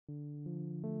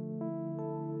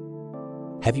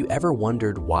Have you ever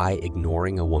wondered why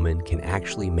ignoring a woman can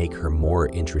actually make her more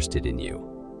interested in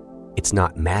you? It's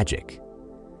not magic,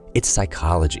 it's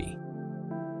psychology.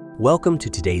 Welcome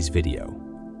to today's video,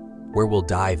 where we'll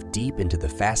dive deep into the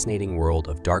fascinating world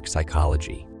of dark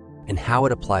psychology and how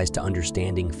it applies to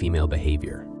understanding female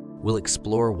behavior. We'll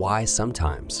explore why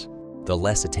sometimes the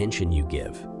less attention you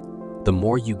give, the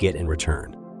more you get in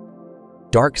return.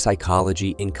 Dark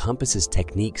psychology encompasses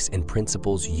techniques and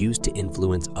principles used to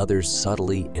influence others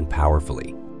subtly and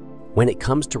powerfully. When it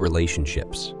comes to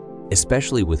relationships,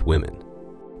 especially with women,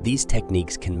 these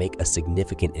techniques can make a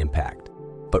significant impact.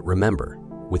 But remember,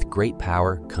 with great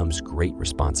power comes great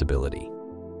responsibility.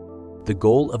 The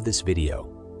goal of this video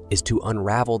is to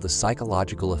unravel the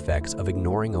psychological effects of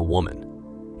ignoring a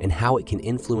woman and how it can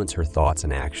influence her thoughts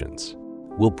and actions.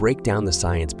 We'll break down the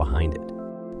science behind it,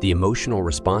 the emotional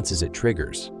responses it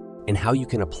triggers, and how you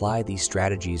can apply these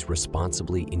strategies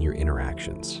responsibly in your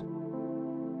interactions.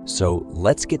 So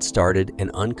let's get started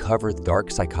and uncover the dark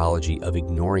psychology of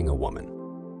ignoring a woman.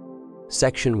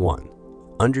 Section 1.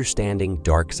 Understanding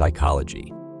dark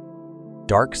psychology.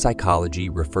 Dark psychology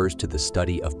refers to the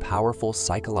study of powerful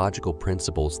psychological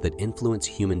principles that influence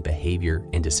human behavior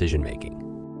and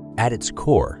decision-making. At its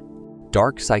core,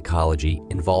 dark psychology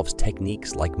involves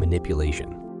techniques like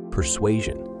manipulation,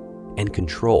 persuasion, and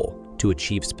control to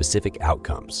achieve specific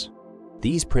outcomes.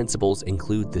 These principles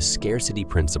include the scarcity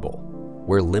principle,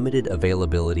 where limited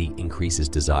availability increases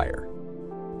desire,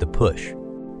 the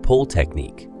push-pull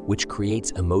technique, which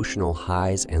creates emotional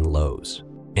highs and lows,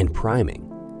 and priming,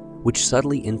 which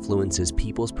subtly influences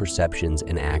people's perceptions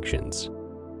and actions.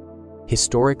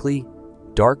 Historically,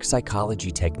 dark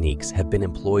psychology techniques have been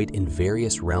employed in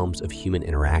various realms of human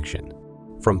interaction,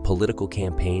 from political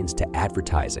campaigns to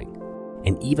advertising,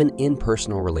 and even in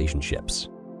personal relationships.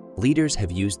 Leaders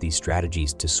have used these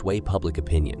strategies to sway public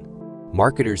opinion.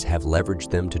 Marketers have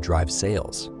leveraged them to drive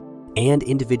sales, and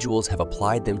individuals have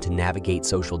applied them to navigate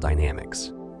social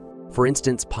dynamics. For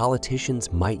instance,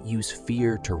 politicians might use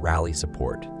fear to rally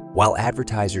support, while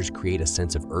advertisers create a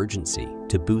sense of urgency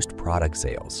to boost product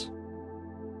sales.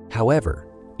 However,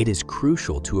 it is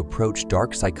crucial to approach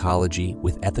dark psychology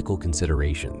with ethical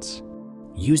considerations.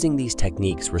 Using these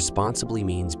techniques responsibly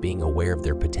means being aware of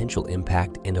their potential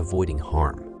impact and avoiding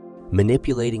harm.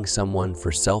 Manipulating someone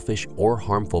for selfish or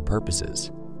harmful purposes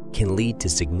can lead to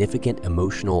significant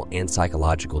emotional and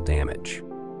psychological damage.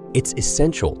 It's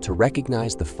essential to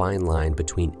recognize the fine line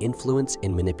between influence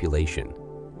and manipulation,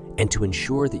 and to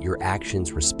ensure that your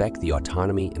actions respect the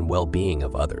autonomy and well-being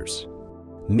of others.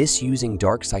 Misusing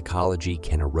dark psychology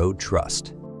can erode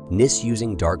trust.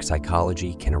 Misusing dark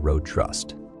psychology can erode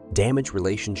trust, damage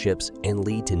relationships, and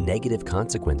lead to negative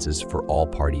consequences for all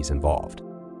parties involved.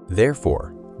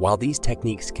 Therefore, while these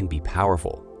techniques can be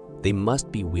powerful, they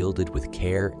must be wielded with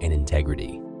care and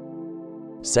integrity.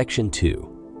 Section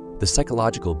 2. The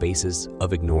psychological basis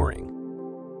of ignoring.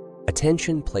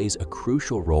 Attention plays a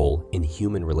crucial role in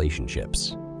human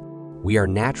relationships. We are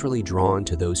naturally drawn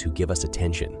to those who give us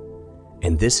attention,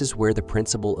 and this is where the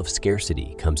principle of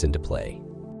scarcity comes into play.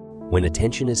 When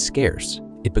attention is scarce,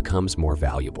 it becomes more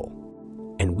valuable,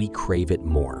 and we crave it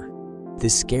more.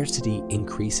 This scarcity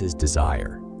increases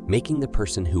desire, making the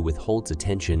person who withholds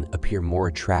attention appear more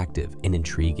attractive and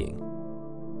intriguing.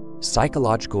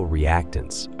 Psychological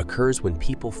reactance occurs when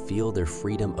people feel their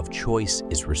freedom of choice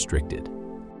is restricted.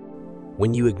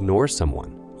 When you ignore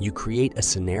someone, you create a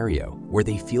scenario where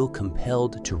they feel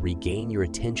compelled to regain your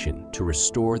attention to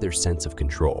restore their sense of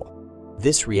control.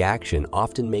 This reaction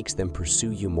often makes them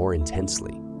pursue you more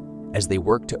intensely, as they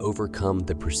work to overcome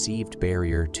the perceived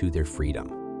barrier to their freedom.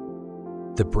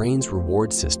 The brain's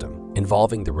reward system,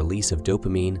 involving the release of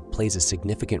dopamine, plays a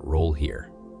significant role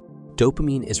here.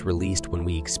 Dopamine is released when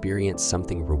we experience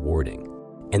something rewarding,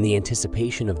 and the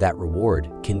anticipation of that reward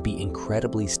can be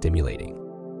incredibly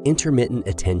stimulating. Intermittent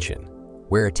attention,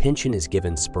 where attention is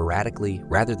given sporadically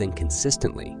rather than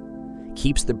consistently,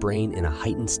 keeps the brain in a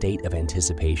heightened state of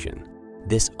anticipation.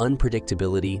 This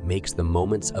unpredictability makes the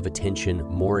moments of attention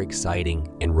more exciting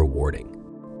and rewarding,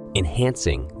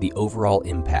 enhancing the overall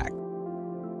impact.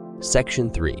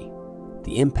 Section 3.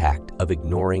 The impact of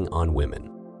ignoring on women.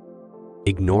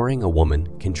 Ignoring a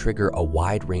woman can trigger a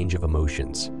wide range of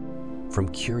emotions, from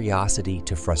curiosity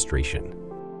to frustration.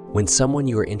 When someone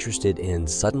you are interested in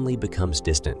suddenly becomes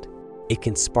distant, it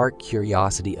can spark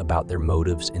curiosity about their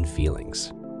motives and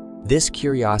feelings. This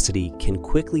curiosity can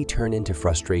quickly turn into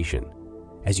frustration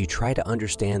as you try to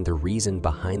understand the reason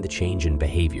behind the change in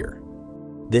behavior.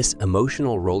 This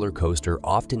emotional roller coaster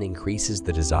often increases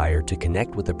the desire to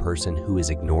connect with a person who is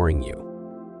ignoring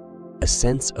you. A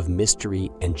sense of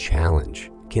mystery and challenge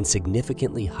can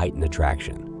significantly heighten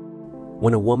attraction.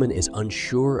 When a woman is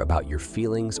unsure about your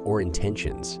feelings or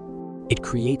intentions, it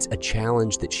creates a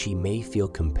challenge that she may feel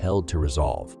compelled to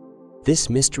resolve. This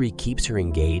mystery keeps her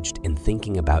engaged in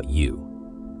thinking about you,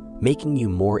 making you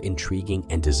more intriguing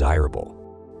and desirable.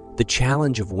 The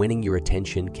challenge of winning your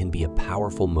attention can be a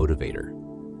powerful motivator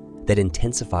that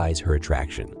intensifies her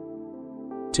attraction.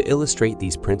 To illustrate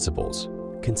these principles,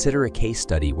 consider a case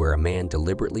study where a man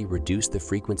deliberately reduced the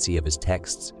frequency of his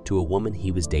texts to a woman he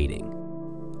was dating.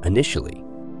 Initially,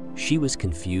 she was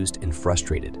confused and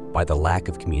frustrated by the lack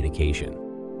of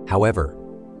communication. However,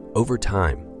 over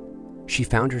time, she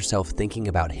found herself thinking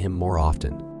about him more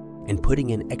often and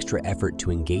putting in extra effort to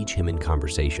engage him in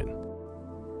conversation.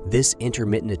 This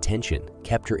intermittent attention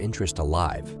kept her interest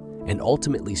alive and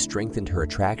ultimately strengthened her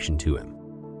attraction to him.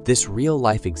 This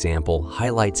real-life example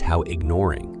highlights how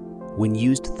ignoring, when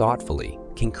used thoughtfully,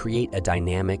 can create a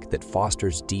dynamic that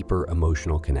fosters deeper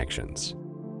emotional connections.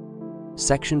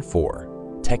 Section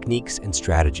 4. Techniques and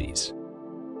strategies.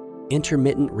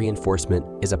 Intermittent reinforcement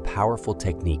is a powerful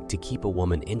technique to keep a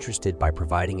woman interested by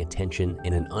providing attention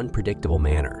in an unpredictable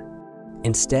manner.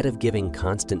 Instead of giving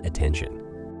constant attention,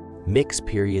 mix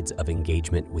periods of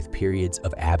engagement with periods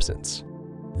of absence.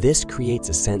 This creates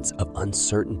a sense of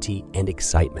uncertainty and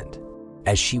excitement,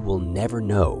 as she will never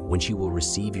know when she will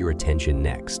receive your attention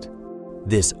next.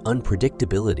 This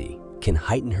unpredictability can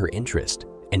heighten her interest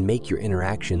and make your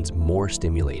interactions more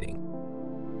stimulating.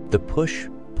 The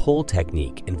push-pull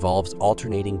technique involves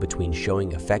alternating between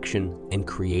showing affection and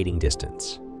creating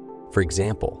distance. For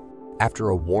example, after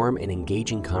a warm and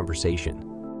engaging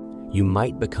conversation, you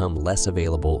might become less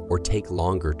available or take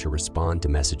longer to respond to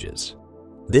messages.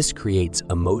 This creates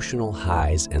emotional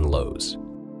highs and lows,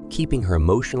 keeping her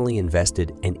emotionally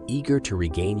invested and eager to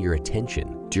regain your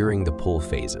attention during the pull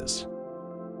phases.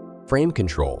 Frame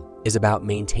control is about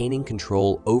maintaining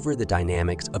control over the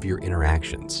dynamics of your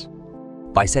interactions.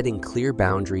 By setting clear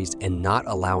boundaries and not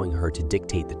allowing her to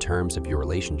dictate the terms of your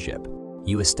relationship,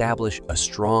 you establish a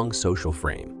strong social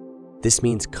frame. This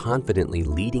means confidently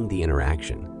leading the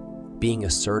interaction, being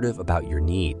assertive about your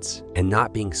needs, and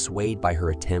not being swayed by her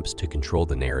attempts to control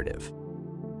the narrative.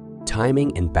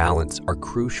 Timing and balance are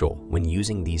crucial when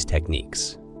using these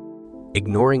techniques.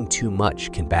 Ignoring too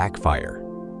much can backfire,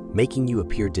 making you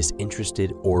appear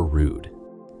disinterested or rude.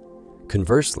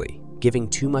 Conversely, giving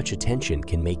too much attention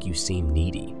can make you seem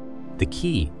needy. The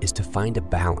key is to find a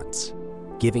balance,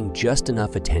 giving just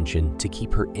enough attention to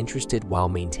keep her interested while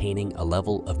maintaining a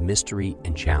level of mystery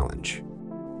and challenge.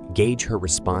 Gauge her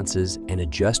responses and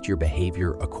adjust your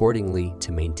behavior accordingly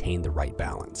to maintain the right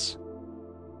balance.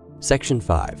 Section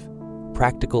 5.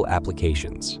 Practical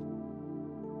applications.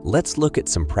 Let's look at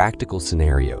some practical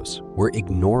scenarios where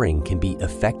ignoring can be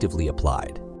effectively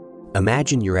applied.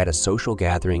 Imagine you're at a social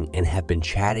gathering and have been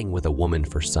chatting with a woman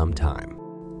for some time.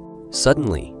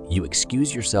 Suddenly, you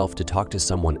excuse yourself to talk to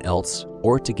someone else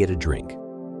or to get a drink.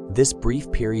 This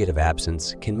brief period of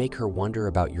absence can make her wonder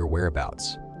about your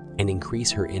whereabouts and increase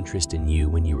her interest in you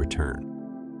when you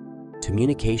return.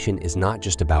 Communication is not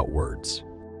just about words.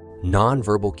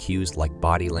 Non-verbal cues like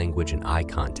body language and eye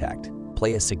contact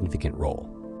play a significant role.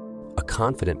 A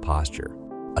confident posture,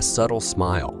 a subtle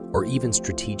smile, or even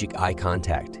strategic eye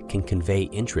contact can convey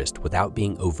interest without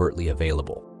being overtly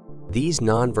available. These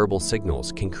nonverbal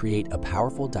signals can create a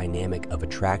powerful dynamic of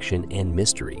attraction and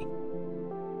mystery.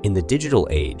 In the digital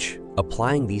age,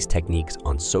 applying these techniques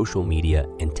on social media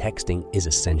and texting is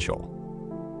essential.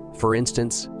 For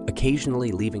instance,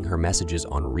 occasionally leaving her messages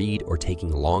on read or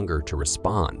taking longer to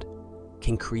respond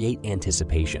can create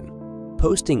anticipation.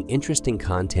 Posting interesting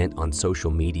content on social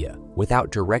media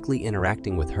without directly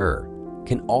interacting with her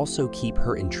can also keep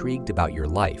her intrigued about your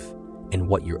life and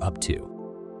what you're up to.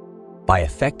 By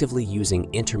effectively using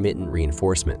intermittent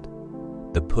reinforcement,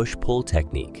 the push-pull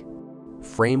technique,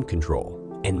 frame control,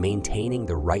 and maintaining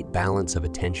the right balance of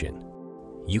attention,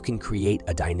 you can create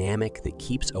a dynamic that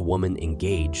keeps a woman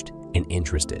engaged and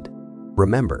interested.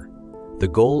 Remember, the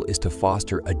goal is to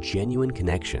foster a genuine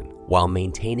connection while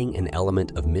maintaining an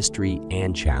element of mystery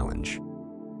and challenge.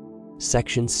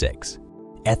 Section 6.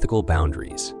 Ethical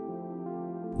boundaries.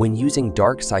 When using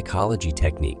dark psychology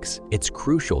techniques, it's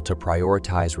crucial to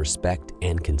prioritize respect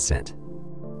and consent.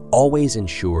 Always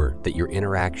ensure that your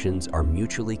interactions are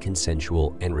mutually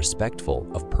consensual and respectful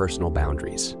of personal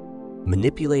boundaries.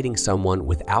 Manipulating someone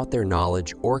without their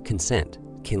knowledge or consent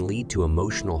can lead to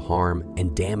emotional harm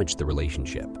and damage the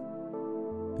relationship.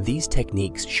 These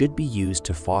techniques should be used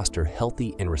to foster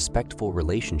healthy and respectful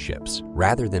relationships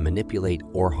rather than manipulate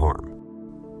or harm.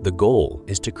 The goal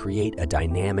is to create a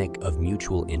dynamic of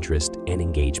mutual interest and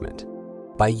engagement.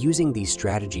 By using these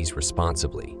strategies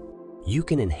responsibly, you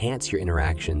can enhance your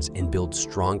interactions and build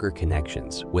stronger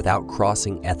connections without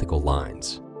crossing ethical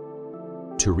lines.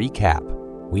 To recap,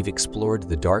 we've explored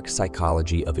the dark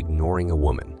psychology of ignoring a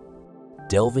woman,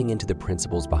 delving into the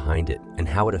principles behind it and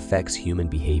how it affects human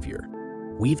behavior.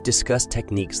 We've discussed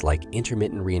techniques like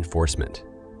intermittent reinforcement,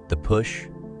 the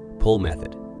push-pull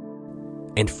method,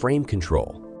 and frame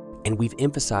control, and we've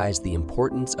emphasized the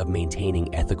importance of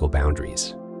maintaining ethical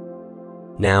boundaries.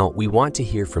 Now, we want to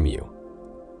hear from you.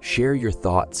 Share your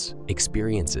thoughts,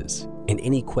 experiences, and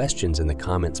any questions in the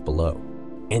comments below.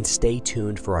 And stay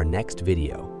tuned for our next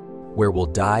video, where we'll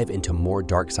dive into more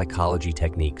dark psychology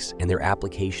techniques and their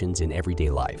applications in everyday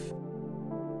life.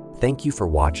 Thank you for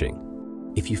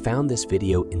watching. If you found this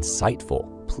video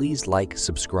insightful, please like,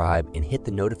 subscribe, and hit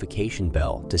the notification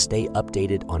bell to stay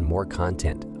updated on more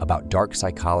content about dark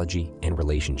psychology and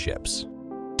relationships.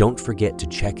 Don't forget to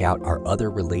check out our other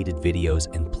related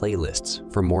videos and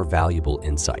playlists for more valuable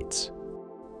insights.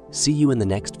 See you in the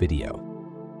next video.